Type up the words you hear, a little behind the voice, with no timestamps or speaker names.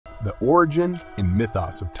the origin and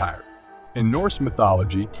mythos of Tyr. In Norse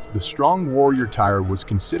mythology, the strong warrior Tyr was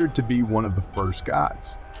considered to be one of the first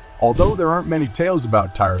gods. Although there aren't many tales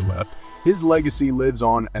about Tyr left, his legacy lives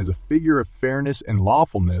on as a figure of fairness and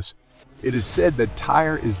lawfulness. It is said that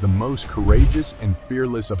Tyr is the most courageous and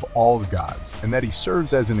fearless of all the gods, and that he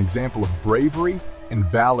serves as an example of bravery and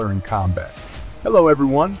valor in combat. Hello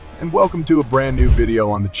everyone, and welcome to a brand new video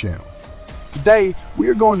on the channel. Today, we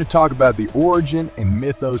are going to talk about the origin and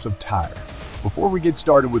mythos of Tyr. Before we get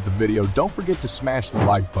started with the video, don't forget to smash the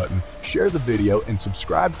like button, share the video, and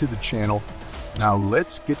subscribe to the channel. Now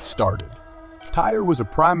let's get started. Tyr was a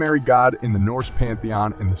primary god in the Norse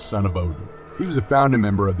pantheon and the son of Odin. He was a founding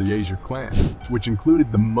member of the Aesir clan, which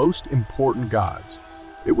included the most important gods.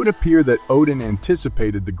 It would appear that Odin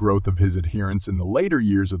anticipated the growth of his adherents in the later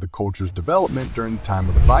years of the culture's development during the time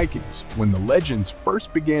of the Vikings, when the legends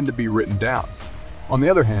first began to be written down. On the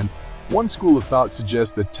other hand, one school of thought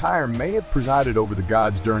suggests that Tyr may have presided over the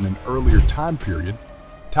gods during an earlier time period.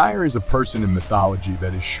 Tyr is a person in mythology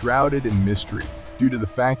that is shrouded in mystery due to the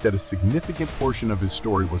fact that a significant portion of his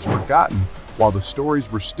story was forgotten while the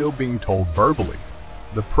stories were still being told verbally.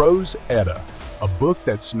 The Prose Edda, a book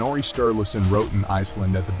that Snorri Sturluson wrote in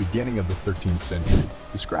Iceland at the beginning of the 13th century,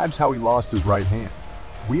 describes how he lost his right hand.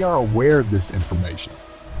 We are aware of this information.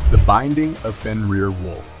 The binding of Fenrir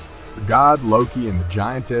Wolf. The god Loki and the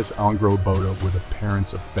giantess Angrboda were the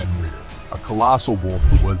parents of Fenrir, a colossal wolf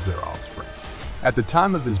who was their offspring. At the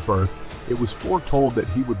time of his birth, it was foretold that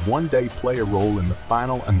he would one day play a role in the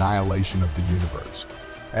final annihilation of the universe.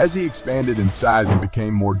 As he expanded in size and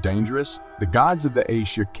became more dangerous, the gods of the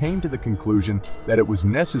Aesir came to the conclusion that it was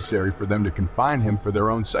necessary for them to confine him for their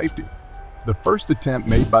own safety. The first attempt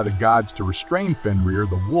made by the gods to restrain Fenrir,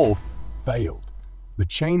 the wolf, failed. The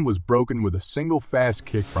chain was broken with a single fast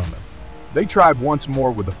kick from him. They tried once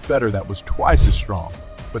more with a fetter that was twice as strong,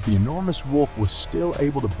 but the enormous wolf was still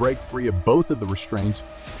able to break free of both of the restraints.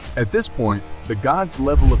 At this point, the gods'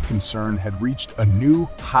 level of concern had reached a new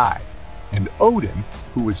high, and Odin,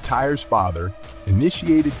 who was Tyr's father,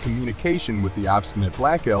 initiated communication with the obstinate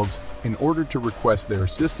Black Elves in order to request their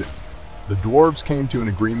assistance. The dwarves came to an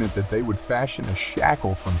agreement that they would fashion a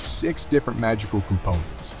shackle from 6 different magical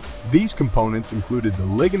components. These components included the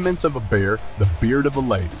ligaments of a bear, the beard of a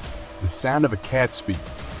lady, the sound of a cat's feet,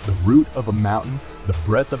 the root of a mountain, the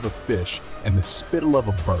breath of a fish, and the spittle of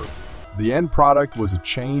a bird. The end product was a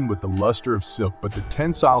chain with the luster of silk but the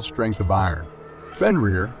tensile strength of iron.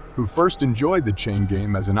 Fenrir, who first enjoyed the chain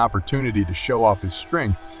game as an opportunity to show off his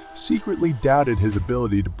strength, secretly doubted his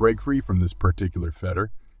ability to break free from this particular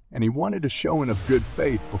fetter, and he wanted a showing of good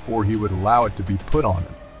faith before he would allow it to be put on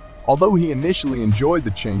him. Although he initially enjoyed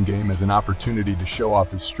the chain game as an opportunity to show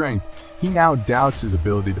off his strength, he now doubts his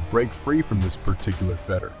ability to break free from this particular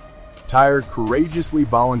fetter. Tyr courageously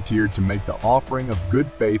volunteered to make the offering of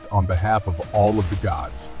good faith on behalf of all of the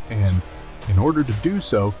gods, and in order to do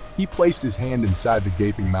so, he placed his hand inside the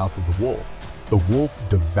gaping mouth of the wolf. The wolf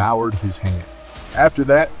devoured his hand. After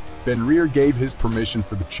that, Fenrir gave his permission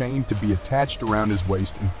for the chain to be attached around his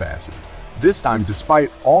waist and fastened. This time,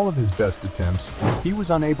 despite all of his best attempts, he was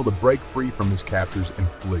unable to break free from his captors and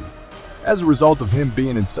flee. As a result of him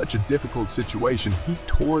being in such a difficult situation, he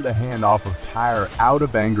tore the hand off of Tyr out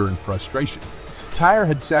of anger and frustration. Tyr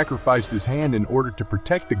had sacrificed his hand in order to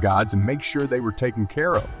protect the gods and make sure they were taken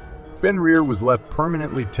care of. Fenrir was left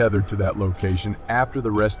permanently tethered to that location after the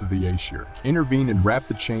rest of the Aesir intervened and wrapped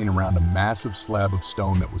the chain around a massive slab of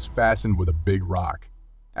stone that was fastened with a big rock.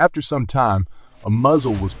 After some time, a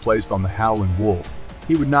muzzle was placed on the howling wolf.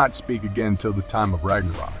 He would not speak again till the time of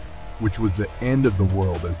Ragnarok, which was the end of the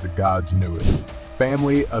world as the gods knew it.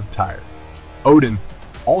 Family of Tyr. Odin,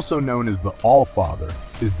 also known as the All-Father,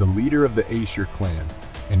 is the leader of the Aesir clan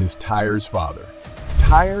and is Tyr's father.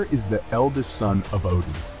 Tyr is the eldest son of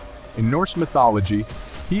Odin. In Norse mythology,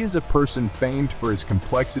 he is a person famed for his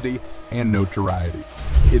complexity and notoriety.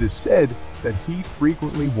 It is said that he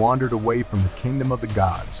frequently wandered away from the kingdom of the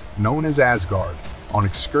gods, known as Asgard, on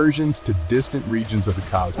excursions to distant regions of the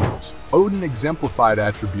cosmos. Odin exemplified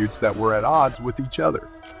attributes that were at odds with each other.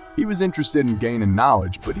 He was interested in gaining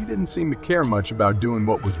knowledge, but he didn't seem to care much about doing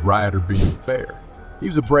what was right or being fair. He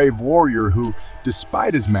was a brave warrior who,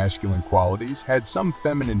 despite his masculine qualities, had some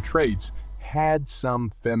feminine traits.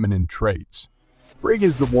 Frigg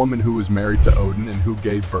is the woman who was married to Odin and who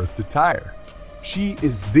gave birth to Tyr. She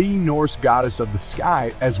is the Norse goddess of the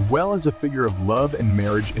sky, as well as a figure of love and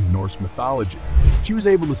marriage in Norse mythology. She was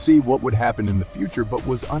able to see what would happen in the future, but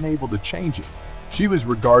was unable to change it. She was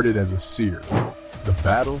regarded as a seer. The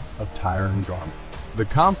Battle of Tyr and Garm. The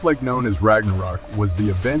conflict known as Ragnarok was the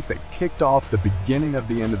event that kicked off the beginning of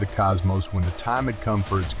the end of the cosmos when the time had come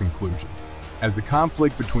for its conclusion. As the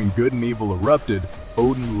conflict between good and evil erupted,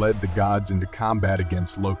 Odin led the gods into combat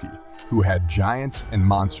against Loki, who had giants and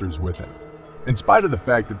monsters with him. In spite of the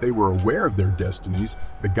fact that they were aware of their destinies,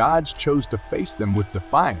 the gods chose to face them with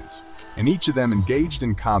defiance, and each of them engaged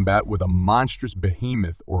in combat with a monstrous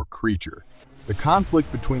behemoth or creature. The conflict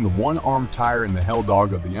between the one-armed Tyr and the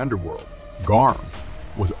Helldog of the underworld, Garm,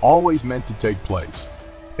 was always meant to take place.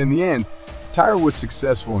 In the end, Tyr was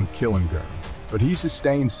successful in killing Garm, but he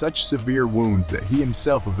sustained such severe wounds that he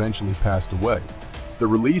himself eventually passed away. The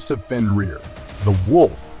release of Fenrir, the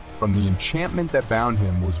wolf, from the enchantment that bound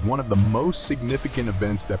him was one of the most significant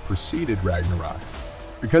events that preceded Ragnarok,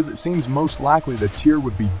 because it seems most likely that Tyr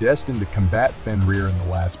would be destined to combat Fenrir in the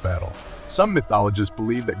last battle. Some mythologists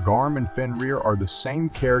believe that Garm and Fenrir are the same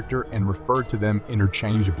character and refer to them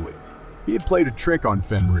interchangeably. He had played a trick on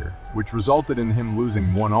Fenrir, which resulted in him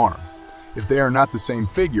losing one arm. If they are not the same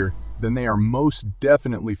figure, then they are most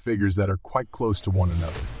definitely figures that are quite close to one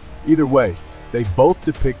another. Either way, they both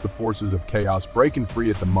depict the forces of chaos breaking free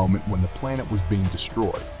at the moment when the planet was being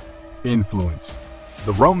destroyed. Influence.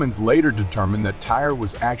 The Romans later determined that Tyr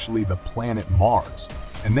was actually the planet Mars,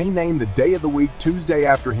 and they named the day of the week Tuesday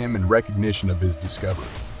after him in recognition of his discovery.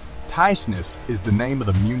 Tysnes is the name of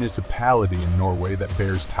the municipality in Norway that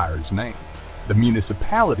bears Tyr's name. The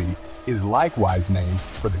municipality is likewise named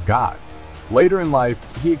for the god. Later in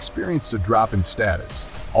life, he experienced a drop in status,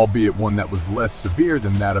 albeit one that was less severe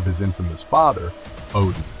than that of his infamous father,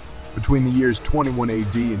 Odin. Between the years 21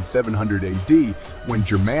 AD and 700 AD, when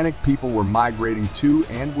Germanic people were migrating to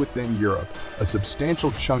and within Europe, a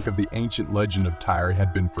substantial chunk of the ancient legend of Tyr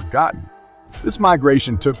had been forgotten. This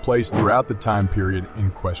migration took place throughout the time period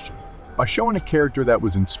in question. By showing a character that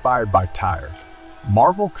was inspired by Tyr,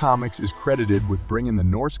 Marvel Comics is credited with bringing the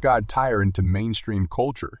Norse god Tyr into mainstream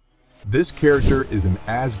culture. This character is an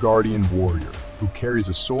Asgardian warrior who carries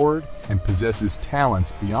a sword and possesses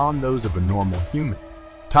talents beyond those of a normal human.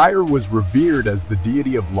 Tyr was revered as the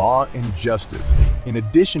deity of law and justice, in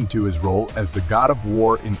addition to his role as the god of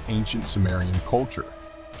war in ancient Sumerian culture.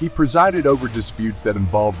 He presided over disputes that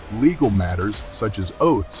involved legal matters such as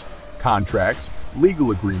oaths, contracts, legal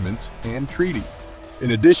agreements, and treaty.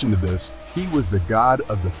 In addition to this, he was the god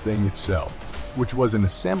of the thing itself, which was an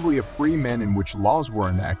assembly of free men in which laws were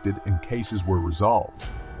enacted and cases were resolved.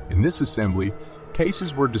 In this assembly,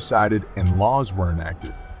 cases were decided and laws were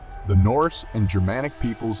enacted. The Norse and Germanic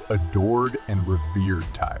peoples adored and revered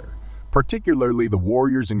Tyr, particularly the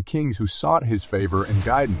warriors and kings who sought his favor and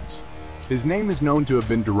guidance. His name is known to have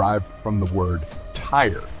been derived from the word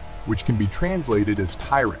Tyr, which can be translated as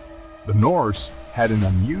tyrant. The Norse had an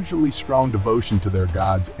unusually strong devotion to their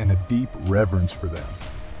gods and a deep reverence for them.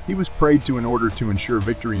 He was prayed to in order to ensure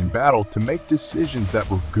victory in battle, to make decisions that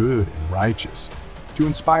were good and righteous, to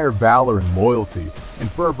inspire valor and loyalty,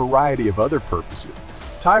 and for a variety of other purposes.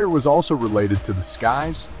 Tyr was also related to the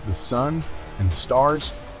skies, the sun, and the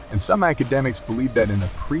stars, and some academics believe that in a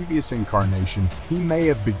previous incarnation, he may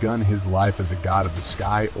have begun his life as a god of the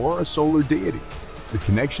sky or a solar deity. The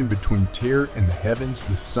connection between Tyr and the heavens,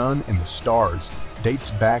 the sun, and the stars dates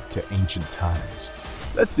back to ancient times.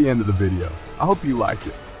 That's the end of the video. I hope you liked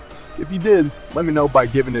it. If you did, let me know by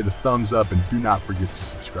giving it a thumbs up and do not forget to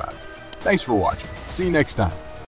subscribe. Thanks for watching. See you next time.